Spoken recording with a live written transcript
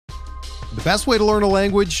The best way to learn a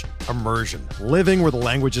language? Immersion. Living where the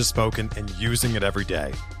language is spoken and using it every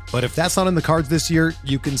day. But if that's not in the cards this year,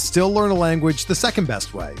 you can still learn a language the second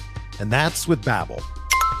best way, and that's with Babbel.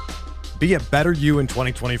 Be a better you in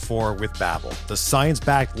 2024 with Babbel, the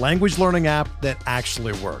science-backed language learning app that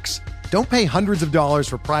actually works. Don't pay hundreds of dollars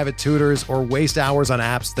for private tutors or waste hours on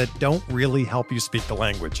apps that don't really help you speak the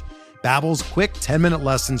language. Babbel's quick 10-minute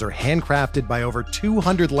lessons are handcrafted by over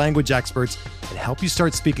 200 language experts and help you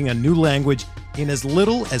start speaking a new language in as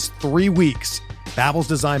little as 3 weeks. Babbel's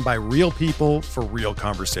designed by real people for real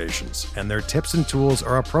conversations, and their tips and tools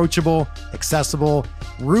are approachable, accessible,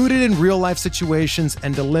 rooted in real-life situations,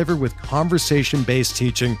 and delivered with conversation-based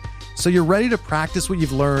teaching, so you're ready to practice what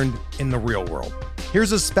you've learned in the real world.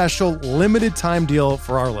 Here's a special limited-time deal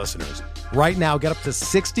for our listeners. Right now, get up to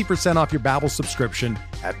 60% off your Babbel subscription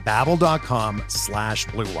at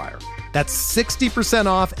babbel.com/Blue Wire. That's 60%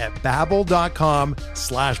 off at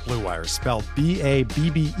babbel.com/Blue Wire, spelled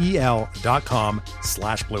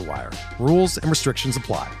BABBEL.com/Blue Wire. Rules and restrictions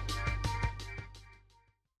apply.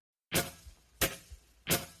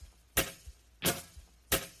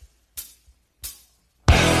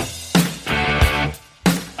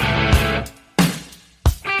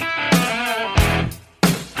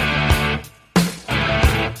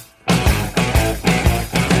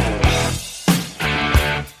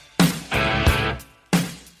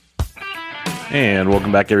 And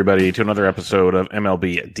welcome back, everybody, to another episode of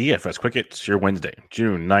MLB DFS Quick Hits, your Wednesday,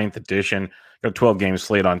 June 9th edition. Got a 12-game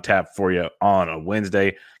slate on tap for you on a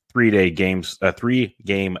Wednesday,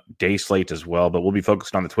 3-game day slate as well, but we'll be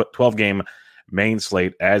focused on the 12-game main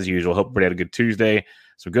slate as usual. Hope everybody had a good Tuesday.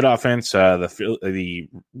 Some good offense. The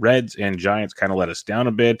Reds and Giants kind of let us down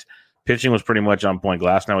a bit. Pitching was pretty much on point.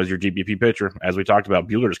 Glasnow was your GPP pitcher. As we talked about,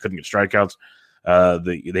 Buehler just couldn't get strikeouts.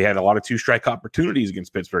 They had a lot of two-strike opportunities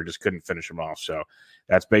against Pittsburgh, just couldn't finish them off. So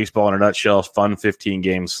that's baseball in a nutshell. Fun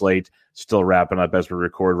 15-game slate, still wrapping up as we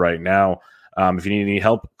record right now. If you need any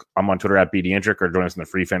help, I'm on Twitter at BDintric, or join us in the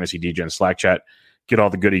free Fantasy DGen Slack chat. Get all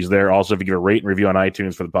the goodies there. Also, if you give a rate and review on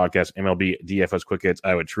iTunes for the podcast, MLB DFS Quick Hits,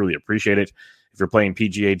 I would truly appreciate it. If you're playing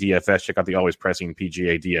PGA DFS, check out the always pressing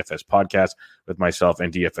PGA DFS podcast with myself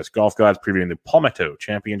and DFS Golf Gods, previewing the Palmetto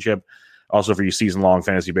Championship. Also, for you season-long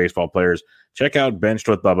fantasy baseball players, check out Benched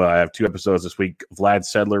with Bubba. I have 2 episodes this week. Vlad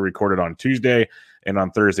Sedler recorded on Tuesday, and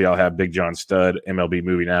on Thursday I'll have Big John Studd, MLB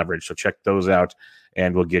Moving Average. So check those out,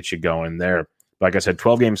 and we'll get you going there. Like I said,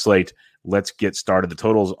 12-game slate. Let's get started. The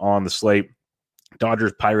totals on the slate: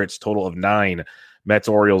 Dodgers, Pirates, total of 9. Mets,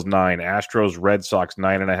 Orioles, 9. Astros, Red Sox,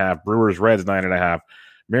 9.5. Brewers, Reds, 9.5.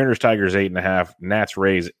 Mariners, Tigers, 8.5. Nats,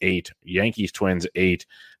 Rays, 8. Yankees, Twins, 8.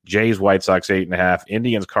 Jays, White Sox, 8.5.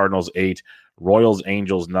 Indians, Cardinals, 8. Royals,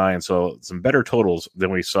 Angels, 9. So some better totals than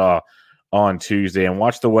we saw on Tuesday. And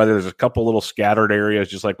watch the weather. There's a couple little scattered areas,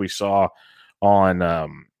 just like we saw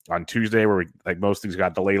on Tuesday, where like most things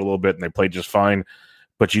got delayed a little bit and they played just fine.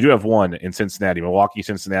 But you do have one in Cincinnati. Milwaukee,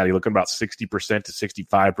 Cincinnati, looking about 60% to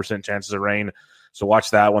 65% chances of rain. So watch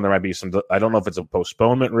that one. There might be some, I don't know if it's a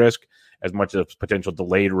postponement risk as much as potential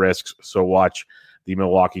delayed risks. So watch the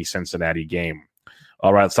Milwaukee-Cincinnati game.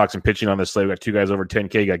 All right, let's talk some pitching on this slate. We got 2 guys over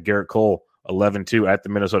 10K. You got Garrett Cole, 11-2 at the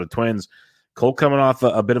Minnesota Twins. Cole coming off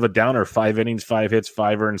a bit of a downer, 5 innings, 5 hits,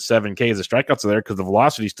 5 earned, 7Ks. The strikeouts are there because the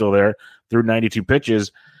velocity's still there through 92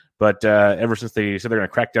 pitches. But ever since they said they're going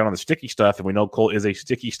to crack down on the sticky stuff, and we know Cole is a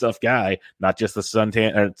sticky stuff guy, not just the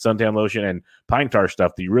suntan lotion and pine tar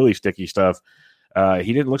stuff, the really sticky stuff,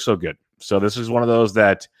 he didn't look so good. So this is one of those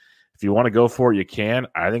that if you want to go for it, you can.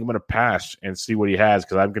 I think I'm going to pass and see what he has,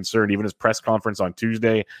 because I'm concerned. Even his press conference on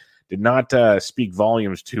Tuesday did not speak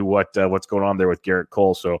volumes to what's going on there with Garrett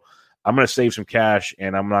Cole. So I'm going to save some cash,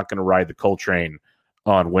 and I'm not going to ride the Cole train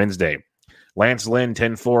on Wednesday. Lance Lynn,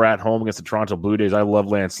 10-4 at home against the Toronto Blue Jays. I love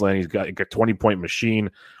Lance Lynn. He's got a 20-point machine,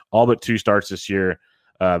 all but 2 starts this year,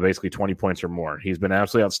 basically 20 points or more. He's been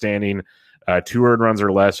absolutely outstanding. 2 earned runs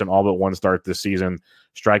or less in all but 1 start this season.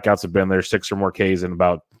 Strikeouts have been there, 6 or more Ks in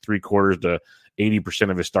about 3/4 to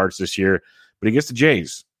 80% of his starts this year. But he gets the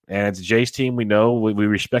Jays, and it's a Jays team we know we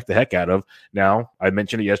respect the heck out of. Now, I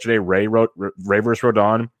mentioned it yesterday, Ray versus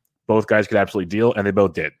Rodon. Both guys could absolutely deal, and they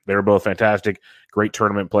both did. They were both fantastic, great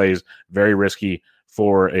tournament plays, very risky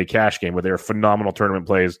for a cash game, but they were phenomenal tournament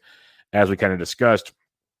plays, as we kind of discussed.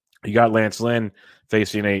 You got Lance Lynn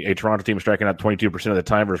facing a Toronto team striking out 22% of the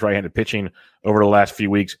time versus right-handed pitching over the last few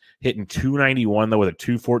weeks, hitting .291, though, with a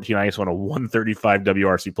 .214 ISO and a .135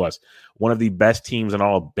 WRC+. Plus. One of the best teams in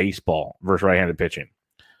all of baseball versus right-handed pitching.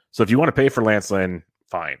 So if you want to pay for Lance Lynn,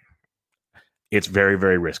 fine. It's very,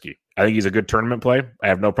 very risky. I think he's a good tournament play. I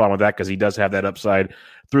have no problem with that because he does have that upside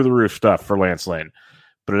through the roof stuff for Lance Lynn.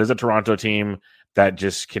 But it is a Toronto team that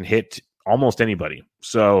just can hit almost anybody.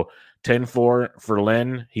 So 10-4 for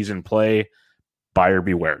Lynn. He's in play. Buyer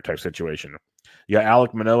beware type situation. You got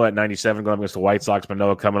Alek Manoah at 97 going up against the White Sox.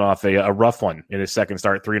 Manoah coming off a rough one in his second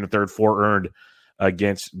start, 3 1/3, 4 earned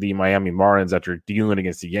against the Miami Marlins after dealing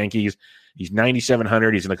against the Yankees. He's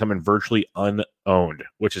 9,700. He's going to come in virtually unowned,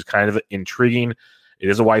 which is kind of intriguing. It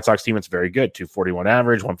is a White Sox team. It's very good. 241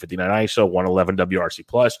 average, 159 ISO, 111 WRC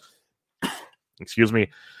plus. Excuse me.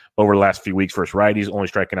 Over the last few weeks versus righties, only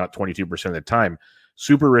striking out 22% of the time.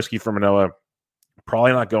 Super risky for Manoah.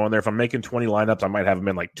 Probably not going there. If I'm making 20 lineups, I might have him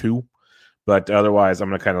in like 2. But otherwise, I'm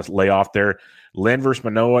going to kind of lay off there. Lynn versus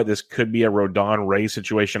Manoah, this could be a Rodon Ray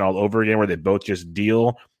situation all over again where they both just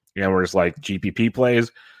deal. Where it's like GPP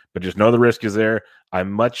plays, but just know the risk is there. I'd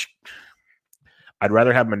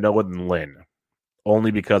rather have Manoah than Lynn, only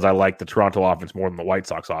because I like the Toronto offense more than the White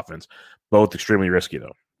Sox offense. Both extremely risky,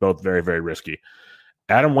 though. Both very, very risky.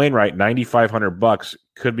 Adam Wainwright, $9,500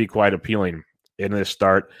 could be quite appealing in this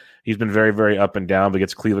start. He's been very, very up and down, but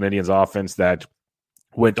against Cleveland Indians offense that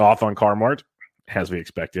went off on Carmart, as we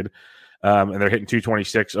expected. And they're hitting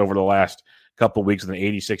 226 over the last couple weeks with an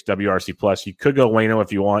 86 WRC plus. You could go Waino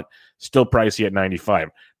if you want. Still pricey at 95.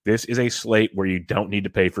 This is a slate where you don't need to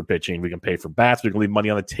pay for pitching. We can pay for bats. We can leave money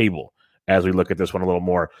on the table as we look at this one a little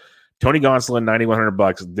more. Tony Gonsolin,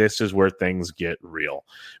 $9,100. This is where things get real.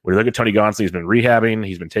 When we look at Tony Gonsolin, he's been rehabbing.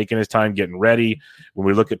 He's been taking his time getting ready. When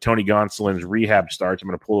we look at Tony Gonsolin's rehab starts, I'm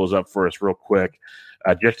going to pull those up for us real quick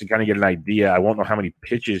just to kind of get an idea. I won't know how many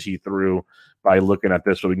pitches he threw by looking at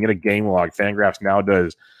this, so we can get a game log. Fangraphs now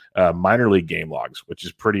does minor league game logs, which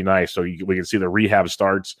is pretty nice. So we can see the rehab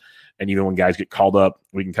starts, and even when guys get called up,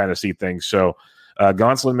 we can kind of see things. So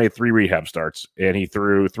Gonsolin made 3 rehab starts, and he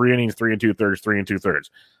threw 3 innings, 3 2/3, 3 2/3.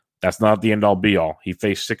 That's not the end-all, be-all. He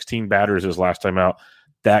faced 16 batters his last time out.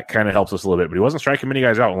 That kind of helps us a little bit. But he wasn't striking many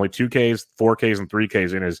guys out. Only 2 Ks, 4 Ks, and 3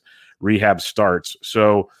 Ks in his rehab starts.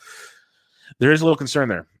 So there is a little concern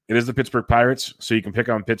there. It is the Pittsburgh Pirates, so you can pick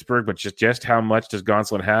on Pittsburgh, but just how much does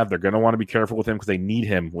Gonsolin have? They're going to want to be careful with him because they need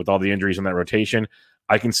him with all the injuries in that rotation.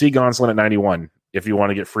 I can see Gonsolin at 91 if you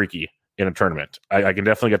want to get freaky in a tournament. I can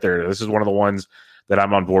definitely get there. This is one of the ones that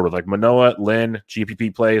I'm on board with. Like Manoah, Lynn,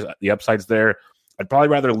 GPP plays, the upside's there. I'd probably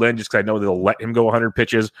rather Lynn just because I know they'll let him go 100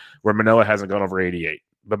 pitches where Manoah hasn't gone over 88.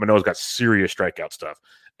 But Manoah's got serious strikeout stuff.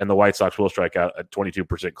 And the White Sox will strike out a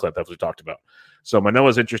 22% clip. That's what we talked about. So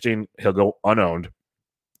Manoah's interesting. He'll go unowned.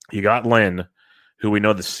 You got Lynn, who we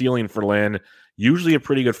know the ceiling for Lynn, usually a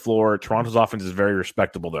pretty good floor. Toronto's offense is very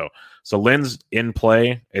respectable, though. So Lynn's in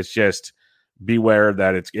play. It's just beware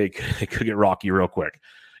that it could get rocky real quick.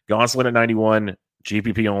 Gonsolin at 91,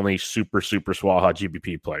 GPP only, super, super Swaha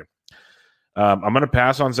GPP play. I'm going to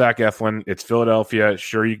pass on Zach Eflin. It's Philadelphia.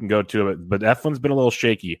 Sure, you can go to it, but Eflin's been a little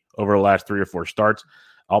shaky over the last 3 or 4 starts.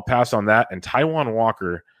 I'll pass on that. And Taijuan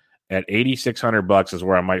Walker at $8,600 is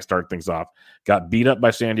where I might start things off. Got beat up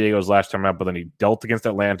by San Diego's last time out, but then he dealt against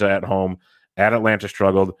Atlanta at home. At Atlanta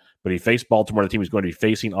struggled, but he faced Baltimore, the team he's going to be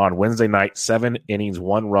facing on Wednesday night. 7 innings,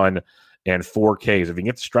 1 run, and 4 Ks. If he can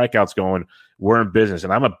get the strikeouts going, we're in business.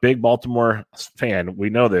 And I'm a big Baltimore fan. We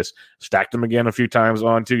know this. Stacked them again a few times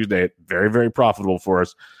on Tuesday. Very, very profitable for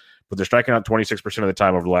us. But they're striking out 26% of the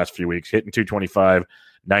time over the last few weeks, hitting 225,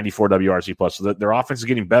 94 WRC plus. So their offense is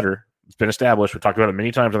getting better. It's been established. We've talked about it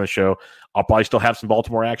many times on the show. I'll probably still have some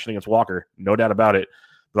Baltimore action against Walker. No doubt about it.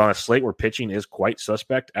 But on a slate where pitching is quite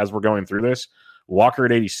suspect as we're going through this, Walker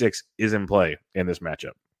at 86 is in play in this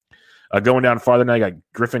matchup. Going down farther now, you got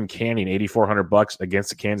Griffin Canning, $8,400 against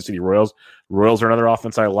the Kansas City Royals. Royals are another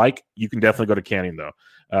offense I like. You can definitely go to Canning,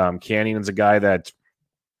 though. Canning is a guy that,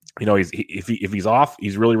 if he's off,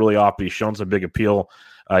 he's really, really off, but he's shown some big appeal.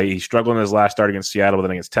 He's struggling in his last start against Seattle, but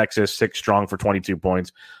then against Texas, 6 strong for 22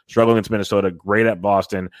 points. Struggling against Minnesota, great at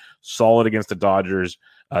Boston, solid against the Dodgers,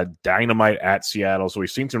 dynamite at Seattle. So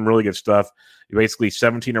we've seen some really good stuff. Basically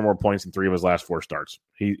 17 or more points in 3 of his last 4 starts.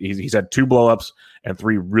 He's had 2 blowups and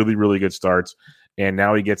 3 really, really good starts. And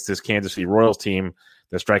now he gets this Kansas City Royals team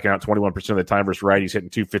that's striking out 21% of the time versus right. He's hitting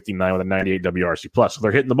 259 with a 98 WRC plus. So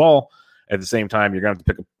they're hitting the ball at the same time. You're going to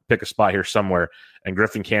have to pick a spot here somewhere. And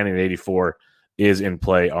Griffin Canning at 84 is in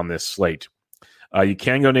play on this slate. You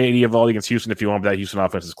can go to Eddie Eovaldi against Houston if you want, but that Houston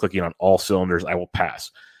offense is clicking on all cylinders. I will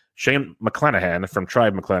pass. Shane McClanahan from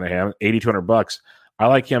Tribe McClanahan, $8,200. I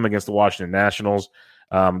like him against the Washington Nationals.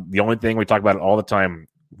 The only thing we talk about it all the time,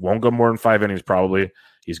 won't go more than 5 innings probably.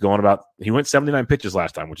 He went 79 pitches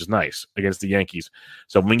last time, which is nice against the Yankees.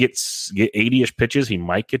 So when we get 80-ish pitches, he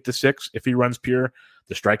might get to 6 if he runs pure.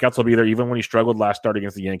 The strikeouts will be there. Even when he struggled last start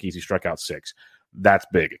against the Yankees, he struck out 6. That's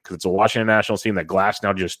big because it's a Washington Nationals team that Glass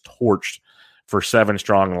now just torched for 7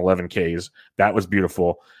 strong and 11 Ks. That was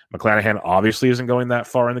beautiful. McClanahan obviously isn't going that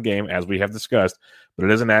far in the game, as we have discussed, but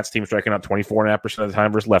it is a Nats team striking out 24.5% of the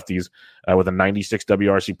time versus lefties with a 96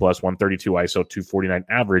 WRC plus, 132 ISO, 249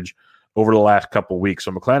 average over the last couple weeks.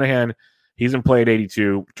 So McClanahan, he's in play at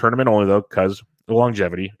 82. Tournament only, though, because the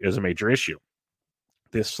longevity is a major issue.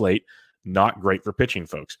 This slate, not great for pitching,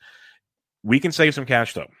 folks. We can save some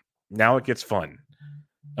cash, though. Now it gets fun.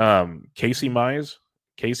 Casey Mize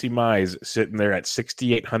sitting there at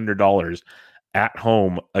 $6,800 at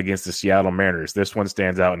home against the Seattle Mariners. This one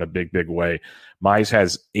stands out in a big, big way. Mize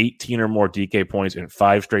has 18 or more DK points in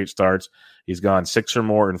 5 straight starts. He's gone 6 or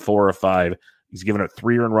more in 4 or 5. He's given up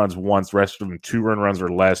 3 earned runs once, the rest of them 2 earned runs or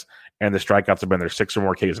less, and the strikeouts have been there 6 or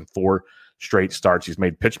more Ks in 4 straight starts. He's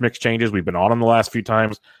made pitch mix changes. We've been on him the last few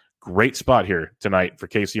times. Great spot here tonight for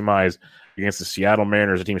Casey Mize against the Seattle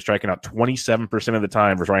Mariners, a team striking out 27% of the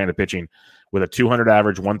time versus right-handed pitching with a 200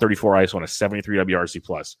 average, 134 ISO, and a 73 WRC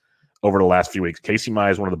plus over the last few weeks. Casey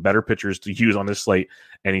Mize is one of the better pitchers to use on this slate,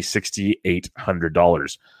 and he's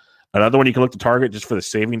 $6,800. Another one you can look to target just for the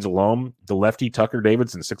savings alone, the lefty Tucker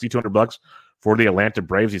Davidson, $6,200 for the Atlanta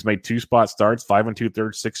Braves. He's made 2 spot starts, 5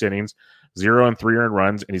 2/3, 6 innings, 0 and 3 earned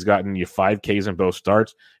runs, and he's gotten you 5 Ks in both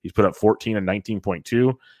starts. He's put up 14 and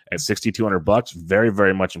 19.2 at $6,200. Very,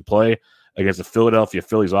 very much in play against the Philadelphia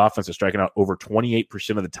Phillies offense is striking out over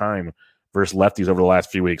 28% of the time versus lefties over the last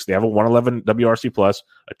few weeks. They have a 111 WRC plus,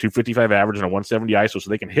 a 255 average, and a 170 ISO, so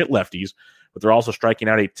they can hit lefties, but they're also striking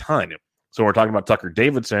out a ton. So we're talking about Tucker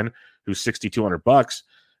Davidson, who's $6,200.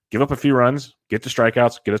 Give up a few runs, get to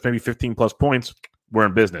strikeouts, get us maybe 15 plus points. We're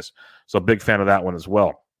in business. So a big fan of that one as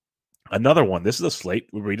well. Another one, this is a slate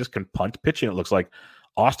where we just can punt pitching, it looks like.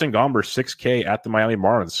 Austin Gomber, 6K at the Miami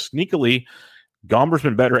Marlins. Sneakily, Gomber's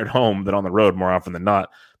been better at home than on the road more often than not.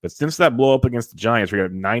 But since that blow up against the Giants, we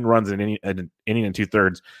got 9 runs in an inning and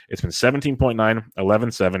 2/3. It's been 17.9,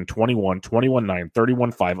 11-7, 21, 21-9,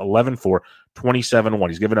 31-5, 11-4, 27-1.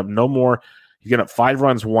 He's given up no more. He's given up 5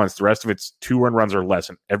 runs once. The rest of it's 2 earned runs or less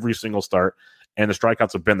in every single start. And the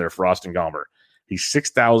strikeouts have been there for Austin Gomber. He's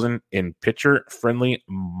 6,000 in pitcher-friendly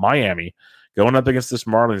Miami, going up against this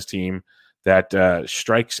Marlins team that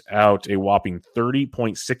strikes out a whopping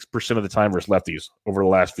 30.6% of the time versus lefties over the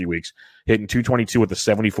last few weeks, hitting 222 with a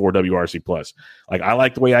 74 WRC plus. Like, I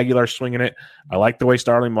like the way Aguilar's swinging it. I like the way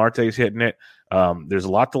Starling Marte's hitting it. There's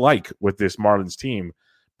a lot to like with this Marlins team,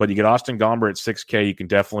 but you get Austin Gomber at 6K. You can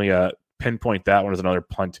definitely pinpoint that one as another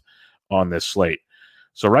punt on this slate.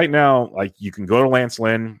 So right now, like, you can go to Lance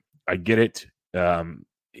Lynn. I get it.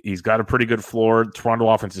 He's got a pretty good floor. Toronto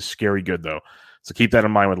offense is scary good, though. So keep that in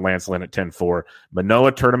mind with Lance Lynn at 10-4.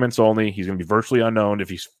 Manoah, tournaments only. He's going to be virtually unknown. If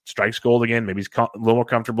he strikes gold again, maybe he's a little more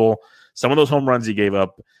comfortable. Some of those home runs he gave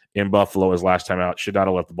up in Buffalo his last time out should not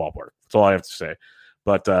have left the ballpark. That's all I have to say.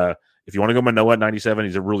 But if you want to go Manoah at 97,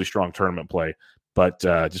 he's a really strong tournament play. But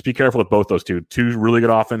just be careful with both those two. 2 really good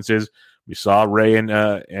offenses. We saw Ray and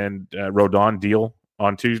Rodon deal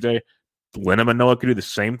on Tuesday. Lynn and Manoah could do the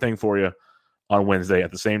same thing for you on Wednesday.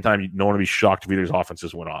 At the same time, you don't want to be shocked if either of these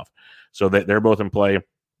offenses went off. So they're both in play.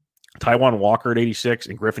 Taijuan Walker at 86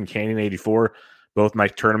 and Griffin Canning at 84. Both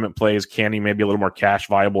nice tournament plays. Canning may be a little more cash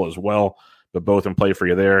viable as well, but both in play for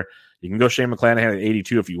you there. You can go Shane McClanahan at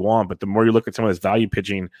 82 if you want, but the more you look at some of this value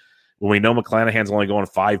pitching, when we know McClanahan's only going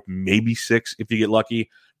 5, maybe 6 if you get lucky,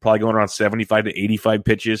 probably going around 75 to 85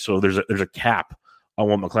 pitches. So there's a cap on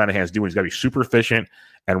what McClanahan's doing. He's got to be super efficient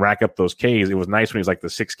and rack up those Ks. It was nice when he was like the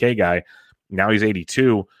 6K guy. Now he's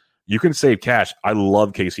 82. You can save cash. I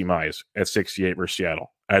love Casey Mize at 68 versus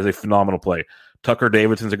Seattle as a phenomenal play. Tucker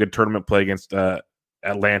Davidson's a good tournament play against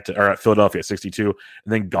Atlanta or at Philadelphia at 62,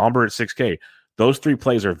 and then Gomber at 6K. Those 3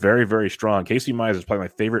 plays are very, very strong. Casey Mize is probably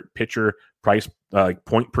my favorite pitcher price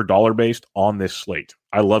point per dollar based on this slate.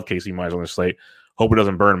 I love Casey Mize on this slate. Hope it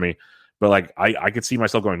doesn't burn me, but like I could see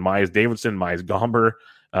myself going Mize Davidson, Mize Gomber.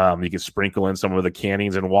 You can sprinkle in some of the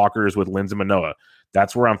Cannings and Walkers with Linz and Manoah.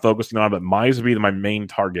 That's where I'm focusing on, but Mize would be my main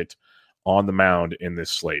target on the mound in this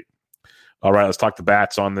slate. All right, let's talk the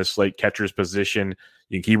bats on this slate. Catcher's position.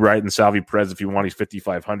 You can keep riding Salvi Perez if you want. He's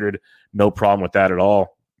 5,500. No problem with that at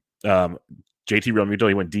all. JT Realmuto,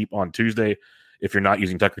 he went deep on Tuesday. If you're not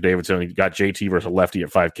using Tucker Davidson, you got JT versus a lefty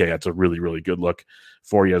at 5K. That's a really, really good look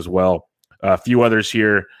for you as well. A few others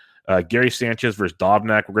here. Gary Sanchez versus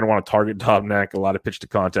Dobnak. We're going to want to target Dobnak. A lot of pitch to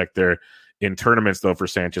contact there. In tournaments, though, for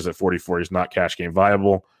Sanchez at 44, he's not cash game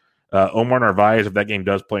viable. Omar Narvaez, if that game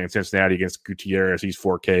does play in Cincinnati against Gutierrez, he's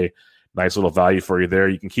 4K. Nice little value for you there.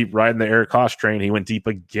 You can keep riding the Eric Haas train. He went deep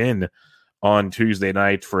again on Tuesday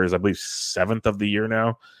night for his, I believe, 7th of the year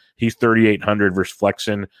now. He's 3,800 versus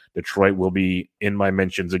Flexen. Detroit will be in my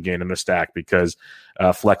mentions again in the stack because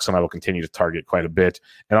Flexen I will continue to target quite a bit.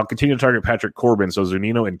 And I'll continue to target Patrick Corbin. So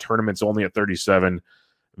Zunino in tournaments only at 37.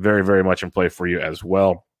 Very, very much in play for you as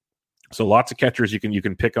well. So lots of catchers you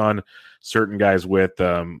can pick on certain guys with,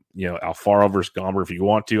 Alfaro versus Gomber if you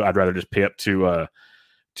want to. I'd rather just pay up to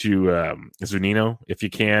Zunino if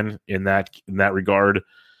you can in that regard.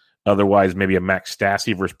 Otherwise, maybe a Max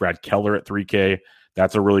Stassi versus Brad Keller at 3K.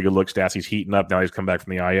 That's a really good look. Stassi's heating up. Now he's come back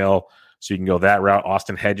from the IL, so you can go that route.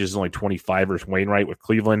 Austin Hedges is only 25 versus Wainwright with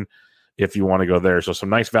Cleveland if you want to go there. So some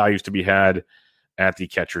nice values to be had at the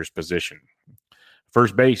catcher's position.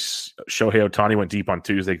 First base, Shohei Ohtani went deep on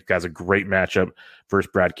Tuesday. Has a great matchup versus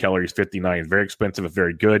Brad Keller. He's 59. Very expensive, but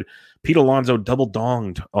very good. Pete Alonso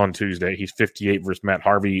double-donged on Tuesday. He's 58 versus Matt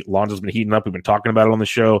Harvey. Alonso's been heating up. We've been talking about it on the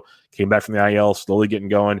show. Came back from the IL, slowly getting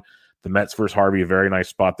going. The Mets versus Harvey, a very nice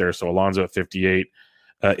spot there. So Alonso at 58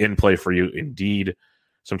 in play for you indeed.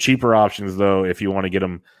 Some cheaper options, though, if you want to get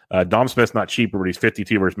them. Dom Smith's not cheaper, but he's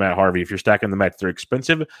 52 versus Matt Harvey. If you're stacking the Mets, they're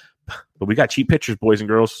expensive, but we got cheap pitchers, boys and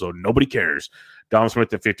girls, so nobody cares. Dom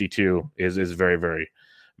Smith at 52 is very, very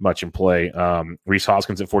much in play. Rhys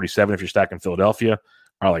Hoskins at 47 if you're stacking Philadelphia.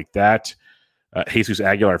 I like that. Jesus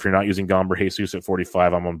Aguilar, if you're not using Gomber, Jesus at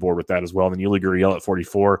 45, I'm on board with that as well. And then Yuli Gurriel at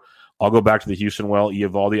 44. I'll go back to the Houston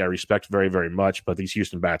Eovaldi, I respect very, very much, but these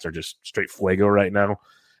Houston bats are just straight fuego right now.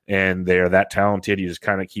 And they are that talented. You just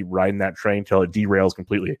kind of keep riding that train until it derails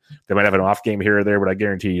completely. They might have an off game here or there, but I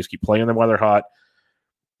guarantee you just keep playing them while they're hot.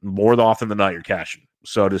 More often than not, you're cashing.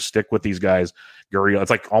 So just stick with these guys. Gurriel,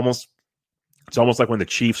 it's almost like when the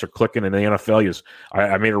Chiefs are clicking in the NFL.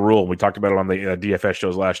 I made a rule. We talked about it on the DFS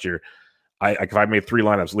shows last year. If I made 3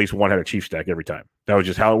 lineups, at least one had a Chiefs stack every time. That was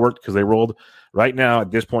just how it worked because they rolled. Right now, at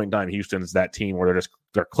this point in time, Houston's that team where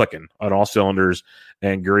they're clicking on all cylinders,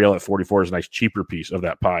 and Gurriel at 44 is a nice cheaper piece of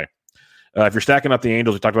that pie. If you're stacking up the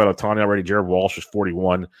Angels, we talked about Ohtani already. Jared Walsh is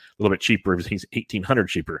 41, a little bit cheaper. He's 1,800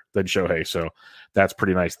 cheaper than Shohei, so that's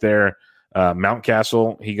pretty nice there.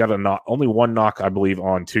 Mountcastle, he got only one knock, I believe,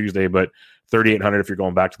 on Tuesday, but 3,800 if you're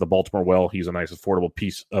going back to the Baltimore well. He's a nice, affordable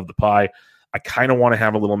piece of the pie. I kind of want to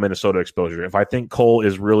have a little Minnesota exposure. If I think Cole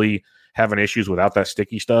is really having issues without that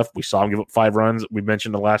sticky stuff, we saw him give up 5 runs. We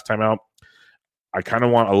mentioned the last time out. I kind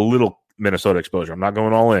of want a little Minnesota exposure. I'm not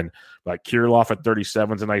going all in. Like Kirilloff at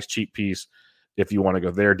 37 is a nice cheap piece if you want to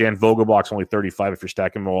go there. Dan Vogelbach's only 35 if you're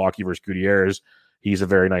stacking Milwaukee versus Gutierrez. He's a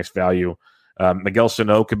very nice value. Miguel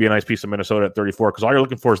Sano could be a nice piece of Minnesota at 34 because all you're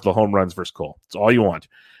looking for is the home runs versus Cole. It's all you want.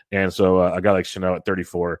 And so a guy like Sano at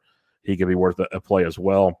 34, he could be worth a play as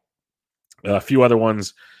well. A few other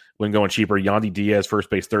ones when going cheaper. Yandy Diaz, first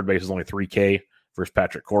base, third base is only 3K versus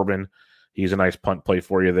Patrick Corbin. He's a nice punt play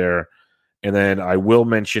for you there. And then I will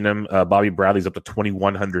mention him. Bobby Bradley's up to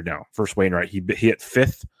 2,100 now. First Wainwright. He hit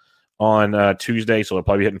 5th on Tuesday, so he'll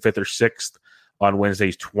probably be hitting 5th or 6th on Wednesday.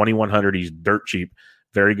 He's 2,100. He's dirt cheap.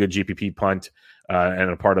 Very good GPP punt and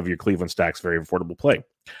a part of your Cleveland stacks. Very affordable play.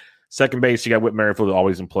 Second base, you got Whit Merrifield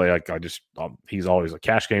always in play. He's always a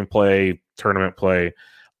cash game play, tournament play.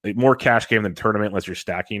 More cash game than tournament unless you're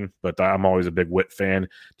stacking, but I'm always a big Whit fan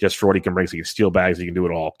just for what he can bring. So he can steal bags. He can do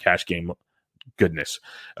it all. Cash game goodness.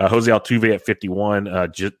 Jose Altuve at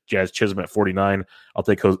 51, Jazz Chisholm at 49. I'll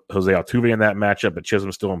take Jose Altuve in that matchup, but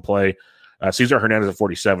Chisholm's still in play. Cesar Hernandez at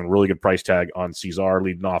 47, really good price tag on Cesar,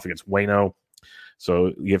 leading off against Waino.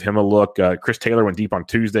 So give him a look. Chris Taylor went deep on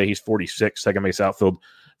Tuesday. He's 46, second base outfield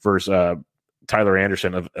versus Tyler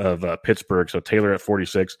Anderson of Pittsburgh. So Taylor at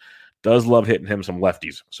 46. Does love hitting him some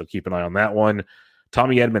lefties, so keep an eye on that one.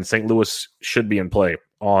 Tommy Edman, St. Louis should be in play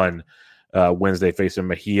on Wednesday facing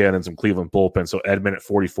Mejia and then some Cleveland bullpen. So Edman at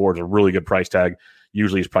 44 is a really good price tag.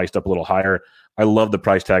 Usually he's priced up a little higher. I love the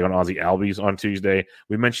price tag on Ozzie Albies on Tuesday.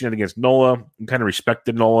 We mentioned it against Nola. We kind of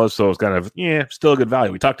respected Nola, so it's kind of, still a good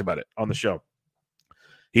value. We talked about it on the show.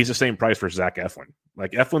 He's the same price for Zach Eflin.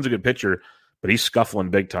 Like, Eflin's a good pitcher, but he's scuffling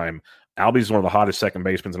big time. Albie's one of the hottest second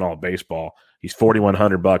basemen in all of baseball. He's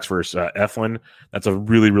 $4,100 versus Eflin. That's a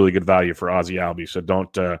really, really good value for Ozzie Albies. So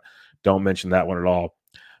don't mention that one at all.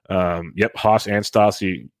 Haas and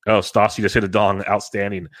Stassi. Oh, Stassi just hit a dong.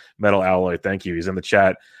 Outstanding metal alloy. Thank you. He's in the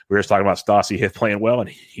chat. We were just talking about Stassi playing well, and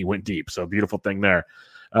he went deep. So beautiful thing there.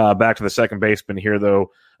 Back to the second baseman here,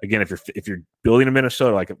 though. Again, if you're building a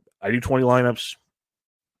Minnesota, like I do 20 lineups,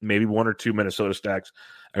 maybe 1 or 2 Minnesota stacks.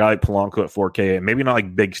 I got like Polanco at 4K, and maybe not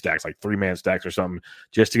like big stacks, like 3-man stacks or something,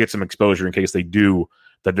 just to get some exposure in case they do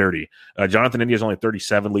the dirty. Jonathan India is only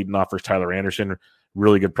 37, leading off versus Tyler Anderson.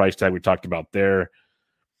 Really good price tag we talked about there.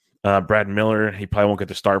 Brad Miller, he probably won't get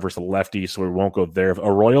the start versus the lefty, so we won't go there.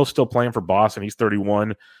 Arroyo's still playing for Boston. He's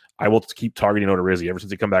 31. I will keep targeting Odorizzi. Ever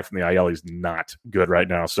since he come back from the IL, he's not good right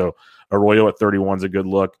now. So Arroyo at 31 is a good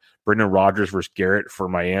look. Brendan Rodgers versus Garrett for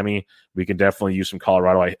Miami. We can definitely use some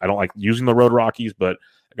Colorado. I don't like using the Road Rockies, but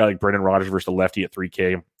a guy like Brendan Rodgers versus the lefty at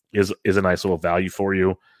 3K is a nice little value for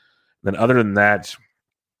you. Then other than that,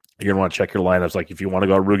 you're going to want to check your lineups. Like if you want to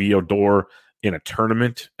go Rugi Odor in a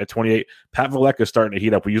tournament at 28, Pat Valeka is starting to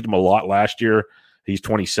heat up. We used him a lot last year. He's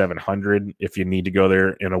 2,700 if you need to go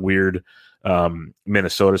there in a weird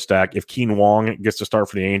Minnesota stack. If Keen Wong gets to start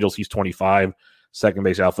for the Angels, he's 25. Second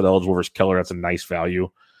base outfield eligible versus Keller. That's a nice value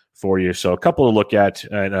for you. So a couple to look at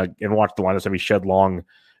and watch the lineups. I mean, Shed Long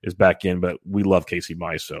is back in, but we love Casey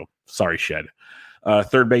Mize, so sorry, Shed.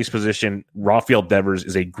 Third base position, Rafael Devers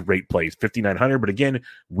is a great play. It's 5,900, but again,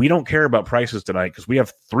 we don't care about prices tonight because we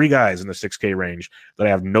have three guys in the 6K range that I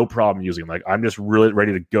have no problem using. Like, I'm just really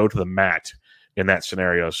ready to go to the mat in that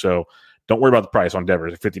scenario. So don't worry about the price on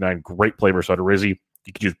Devers. At 59, great play versus Odorizzi.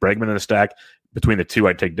 You could use Bregman in a stack. Between the two,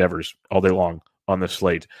 I'd take Devers all day long on this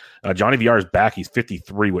slate. Johnny VR is back. He's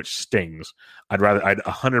 53, which stings. I'd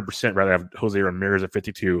 100% rather have Jose Ramirez at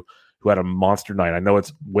 52, who had a monster night. I know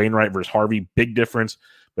it's Wainwright versus Harvey, big difference,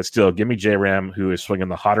 but still, give me J-Ram, who is swinging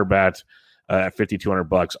the hotter bat at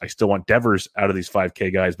 $5,200. I still want Devers out of these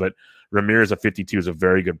 5K guys, but Ramirez at 52 is a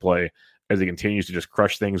very good play as he continues to just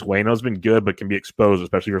crush things. Waino's been good, but can be exposed,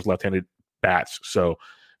 especially versus left-handed bats. So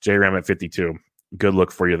J-Ram at 52, good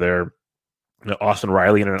look for you there. Austin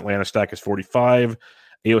Riley in an Atlanta stack is 45.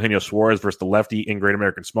 Eugenio Suarez versus the lefty in Great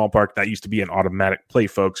American Small Park. That used to be an automatic play,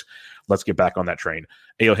 folks. Let's get back on that train.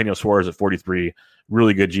 Eugenio Suarez at 43.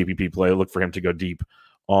 Really good GPP play. Look for him to go deep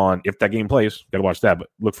on, if that game plays, got to watch that, but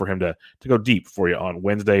look for him to go deep for you on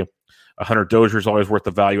Wednesday. Hunter Dozier is always worth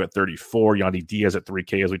the value at 34. Yandy Diaz at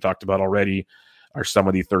 3K, as we talked about already, are some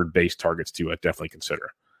of the third base targets to definitely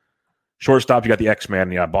consider. Shortstop, you got the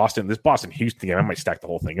X-Man. Yeah, Boston. This Boston-Houston game, I might stack the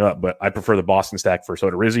whole thing up, but I prefer the Boston stack for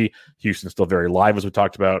Odorizzi. Houston's still very live, as we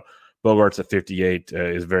talked about. Bogarts at 58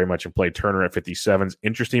 is very much in play. Turner at 57 is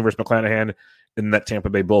interesting versus McClanahan in that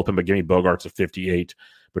Tampa Bay bullpen, but give me Bogarts at 58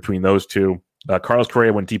 between those two. Carlos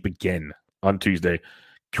Correa went deep again on Tuesday.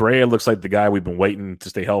 Correa looks like the guy we've been waiting to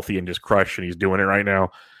stay healthy and just crush, and he's doing it right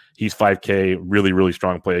now. He's 5K, really, really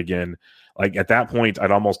strong play again. Like, at that point, I'd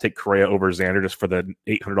almost take Correa over Xander just for the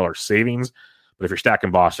 $800 savings. But if you're stacking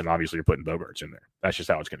Boston, obviously you're putting Bogarts in there. That's just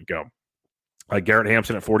how it's going to go. Garrett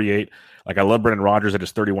Hampson at 48. Like, I love Brendan Rodgers at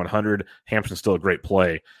his 3,100. Hampson's still a great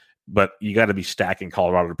play. But you got to be stacking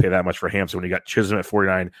Colorado to pay that much for Hampson when you got Chisholm at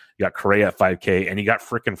 49, you got Correa at 5K, and you got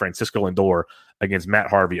frickin' Francisco Lindor against Matt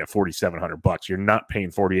Harvey at $4,700. You're not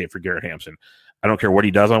paying 48 for Garrett Hampson. I don't care what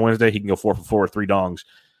he does on Wednesday. He can go 4 for 4 with 3 dongs.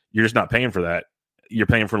 You're just not paying for that. You're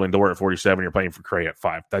paying for Lindor at 47. You're paying for Correa at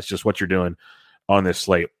 5. That's just what you're doing on this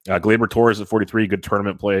slate. Gleyber Torres at 43, good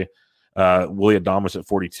tournament play. Willie Adames at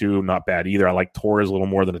 42, not bad either. I like Torres a little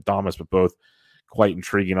more than Adames, but both quite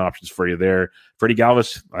intriguing options for you there. Freddie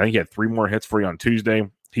Galvis, I think he had 3 more hits for you on Tuesday.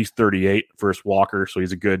 He's 38 versus Walker, so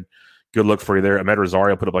he's a good look for you there. Ahmed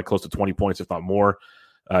Rosario put up like close to 20 points, if not more.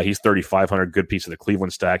 He's 3,500, good piece of the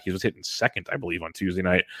Cleveland stack. He was hitting second, I believe, on Tuesday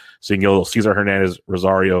night. So you can get a little Cesar Hernandez,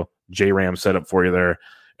 Rosario, J-Ram setup for you there,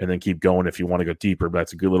 and then keep going if you want to go deeper. But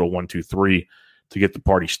that's a good little 1, 2, 3 to get the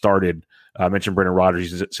party started. I mentioned Brendan Rodgers.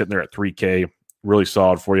 He's sitting there at 3K. Really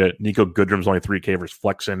solid for you. Nico Goodrum's only 3K versus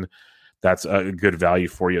Flexen. That's a good value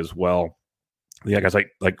for you as well. Yeah, guys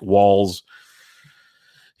like Walls.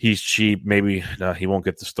 He's cheap. Maybe he won't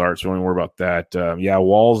get the start, so don't worry about that. Yeah,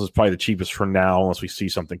 Walls is probably the cheapest for now unless we see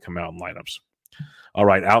something come out in lineups. All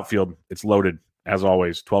right, outfield. It's loaded, as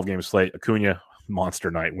always. 12-game slate. Acuna, monster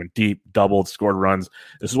night. Went deep, doubled, scored runs.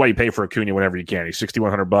 This is why you pay for Acuna whenever you can. He's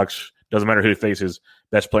 $6,100. Doesn't matter who he faces.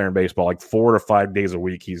 Best player in baseball. Like 4 to 5 days a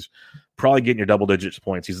week. He's probably getting your double digits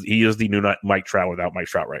points. He is the new Mike Trout without Mike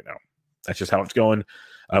Trout right now. That's just how it's going.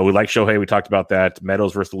 We like Shohei. We talked about that.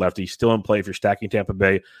 Meadows versus the lefty. Still in play if you're stacking Tampa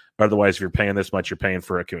Bay. Otherwise, if you're paying this much, you're paying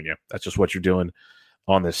for Acuna. That's just what you're doing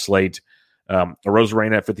on this slate.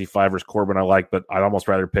 Arozarena at 55 versus Corbin I like, but I'd almost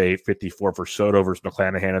rather pay 54 for Soto versus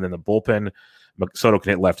McClanahan and then the bullpen. Soto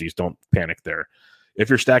can hit lefties. Don't panic there. If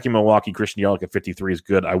you're stacking Milwaukee, Christian Yelich at 53 is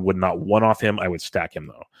good. I would not one-off him. I would stack him,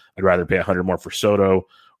 though. I'd rather pay 100 more for Soto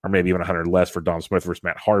or maybe even 100 less for Dom Smith versus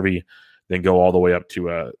Matt Harvey than go all the way up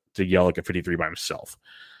to Yelich at 53 by himself.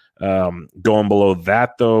 Going below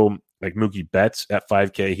that, though, like Mookie Betts at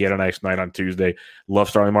 5K, he had a nice night on Tuesday. Love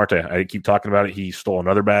Starling Marte. I keep talking about it. He stole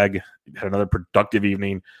another bag, had another productive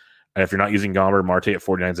evening. If you're not using Gomber, Marte at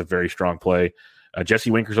 49 is a very strong play.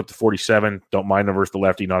 Jesse Winker's up to 47. Don't mind him versus the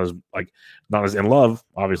lefty. Not as in love.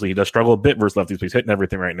 Obviously, he does struggle a bit versus lefties, but he's hitting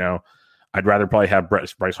everything right now. I'd rather probably have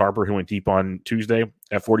Bryce Harper, who went deep on Tuesday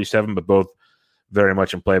at 47, but both very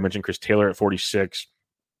much in play. I mentioned Chris Taylor at 46.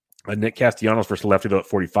 Nick Castellanos versus lefty, though, at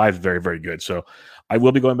 45 is very, very good. So I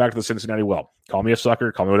will be going back to the Cincinnati well. Call me a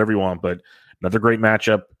sucker. Call me whatever you want, but another great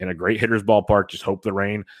matchup in a great hitter's ballpark. Just hope the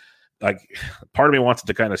rain. Part of me wants it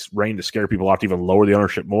to kind of rain to scare people off to even lower the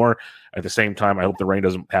ownership more. At the same time, I hope the rain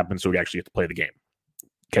doesn't happen so we actually get to play the game.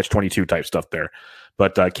 Catch 22 type stuff there.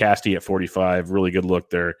 But Casty at 45, really good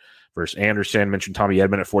look there versus Anderson. Mentioned Tommy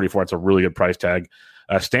Edman at 44. That's a really good price tag.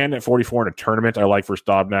 Stand at 44 in a tournament, I like versus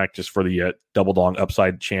Dobnak just for the double dong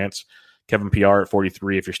upside chance. Kevin PR at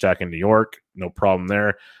 43 if you're stacking New York, no problem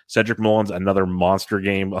there. Cedric Mullins, another monster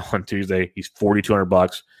game on Tuesday. He's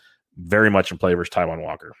 $4,200, very much in play versus Taijuan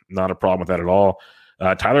Walker. Not a problem with that at all.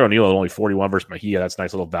 Tyler O'Neill at only 41 versus Mejia. That's a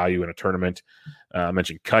nice little value in a tournament. I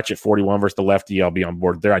mentioned Kutch at 41 versus the lefty. I'll be on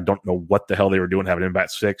board there. I don't know what the hell they were doing having him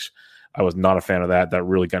bat 6. I was not a fan of that. That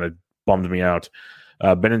really kind of bummed me out.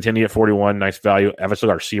 Benintendi at 41, nice value. Evanson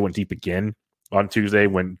Garcia went deep again on Tuesday.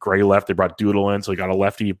 When Gray left, they brought Doodle in, so he got a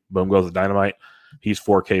lefty. Boom goes the dynamite. He's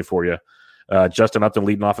 4K for you. Justin Upton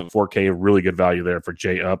leading off at 4K, really good value there for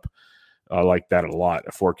Jay Up. I like that a lot.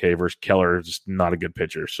 A 4K versus Keller, just not a good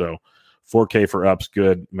pitcher. So 4K for Up's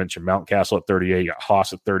good. Mentioned Mountcastle at 38. You got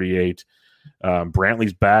Haas at 38.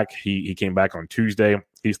 Brantley's back. He came back on Tuesday.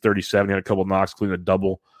 He's 37. He had a couple knocks, including a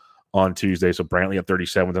double on Tuesday. So Brantley at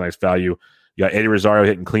 37 with a nice value. You got Eddie Rosario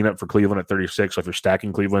hitting cleanup for Cleveland at 36. So if you're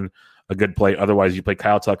stacking Cleveland, a good play. Otherwise, you play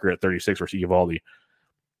Kyle Tucker at 36 versus Eovaldi.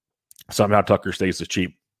 Somehow Tucker stays as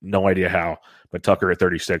cheap. No idea how, but Tucker at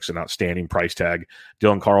 36, an outstanding price tag.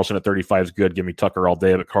 Dylan Carlson at 35 is good. Give me Tucker all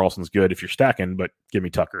day, but Carlson's good if you're stacking, but give me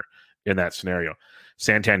Tucker in that scenario.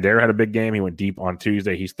 Santander had a big game. He went deep on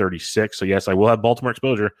Tuesday. He's 36. So, yes, I will have Baltimore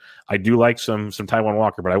exposure. I do like some Taijuan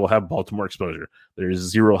Walker, but I will have Baltimore exposure. There's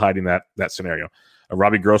zero hiding that scenario.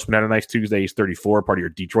 Robbie Grossman had a nice Tuesday. He's 34, part of your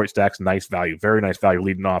Detroit stacks. Nice value, very nice value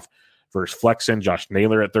leading off versus Flexen. Josh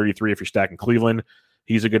Naylor at 33 if you're stacking Cleveland.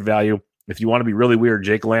 He's a good value. If you want to be really weird,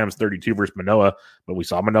 Jake Lamb's 32 versus Manoah, but we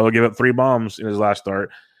saw Manoah give up 3 bombs in his last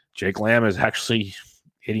start. Jake Lamb is actually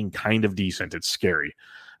hitting kind of decent. It's scary.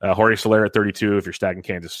 Jorge Soler at 32 if you're stacking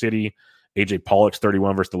Kansas City. AJ Pollock's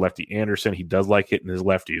 31 versus the lefty Anderson. He does like hitting his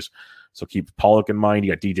lefties, so keep Pollock in mind.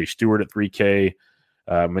 You got DJ Stewart at 3K.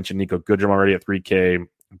 Mentioned Nico Goodrum already at 3K.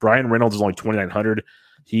 Brian Reynolds is only 2,900.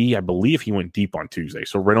 I believe he went deep on Tuesday.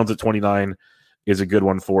 So Reynolds at 29 is a good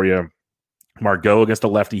one for you. Margot against a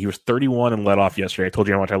lefty. He was 31 and led off yesterday. I told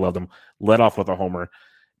you how much I loved him. Led off with a homer.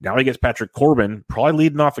 Now he gets Patrick Corbin, probably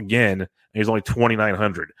leading off again, and he's only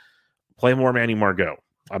 2,900. Play more Manny Margot.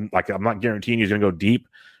 I'm not guaranteeing he's going to go deep.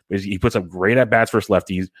 He puts up great at-bats versus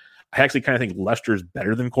lefties. I actually kind of think Lester's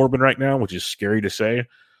better than Corbin right now, which is scary to say.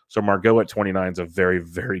 So Margot at 29 is a very,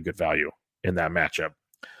 very good value in that matchup.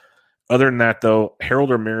 Other than that, though, Harold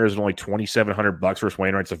Ramirez is only $2,700 versus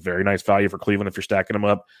Wainwright. It's a very nice value for Cleveland if you're stacking him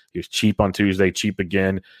up. He was cheap on Tuesday, cheap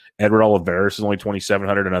again. Edward Olivares is only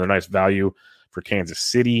 $2,700, another nice value for Kansas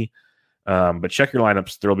City. But check your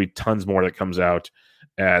lineups. There will be tons more that comes out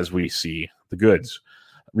as we see the goods.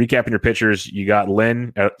 Recapping your pitchers, you got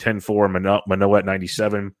Lynn at 10-4, Manoah at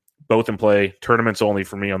 97. Both in play. Tournaments only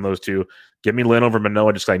for me on those two. Give me Lynn over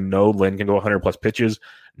Manoah just because I know Lynn can go 100-plus pitches.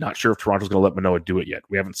 Not sure if Toronto's going to let Manoah do it yet.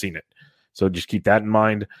 We haven't seen it. So just keep that in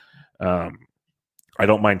mind. I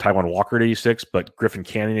don't mind Taijuan Walker at 86, but Griffin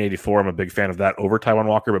Canning at 84. I'm a big fan of that over Taijuan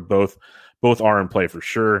Walker, but both are in play for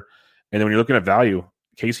sure. And then when you're looking at value,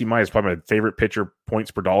 Casey Mize is probably my favorite pitcher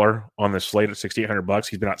points per dollar on this slate at $6,800.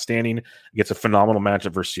 He's been outstanding. He gets a phenomenal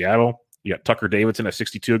matchup versus Seattle. You got Tucker Davidson at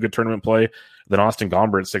 62, a good tournament play. Then Austin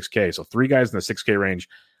Gomber at 6K. So 3 guys in the 6K range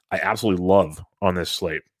I absolutely love on this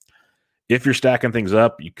slate. If you're stacking things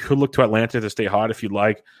up, you could look to Atlanta to stay hot if you'd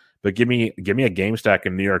like, but give me a game stack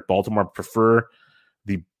in New York. Baltimore,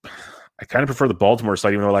 I kind of prefer the Baltimore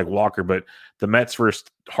side, even though I like Walker, but the Mets versus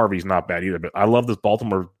Harvey's not bad either. But I love this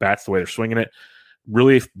Baltimore bats, the way they're swinging it.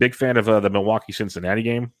 Really big fan of the Milwaukee-Cincinnati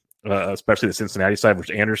game, especially the Cincinnati side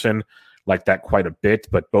versus Anderson. Like that quite a bit,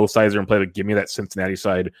 but both sides are in play. But give me that Cincinnati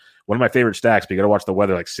side. One of my favorite stacks, but you got to watch the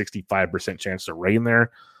weather, like 65% chance of rain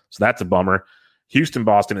there. So that's a bummer.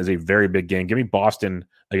 Houston-Boston is a very big game. Give me Boston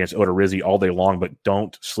against Odorizzi all day long, but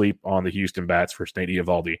don't sleep on the Houston bats for Nate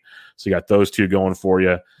Eovaldi. So you got those two going for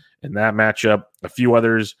you in that matchup. A few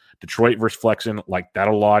others, Detroit versus Flexen, like that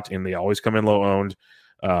a lot, and they always come in low-owned.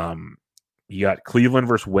 You got Cleveland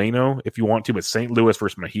versus Waino if you want to, but St. Louis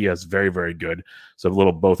versus Mejia is very, very good. So a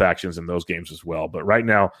little both actions in those games as well. But right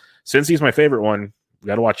now, since he's my favorite one, we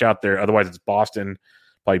got to watch out there. Otherwise, it's Boston,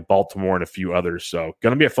 probably Baltimore and a few others. So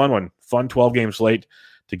going to be a fun one. Fun 12-game slate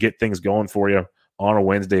to get things going for you on a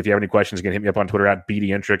Wednesday. If you have any questions, you can hit me up on Twitter at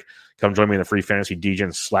BDintric. Come join me in the free Fantasy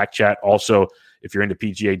DGen Slack chat. Also, if you're into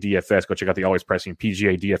PGA DFS, go check out the Always Pressing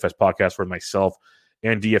PGA DFS podcast where myself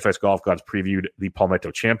and DFS Golf Gods previewed the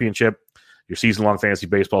Palmetto Championship. Your season-long fantasy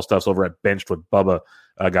baseball stuff's over at Benched with Bubba.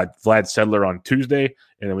 Got Vlad Sedler on Tuesday,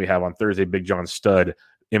 and then we have on Thursday Big John Stud,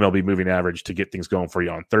 MLB moving average to get things going for you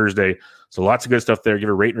on Thursday. So lots of good stuff there. Give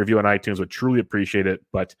a rate and review on iTunes. Would truly appreciate it.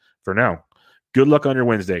 But for now, good luck on your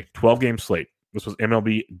Wednesday. 12-game slate. This was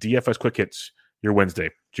MLB DFS Quick Hits, your Wednesday,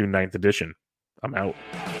 June 9th edition. I'm out.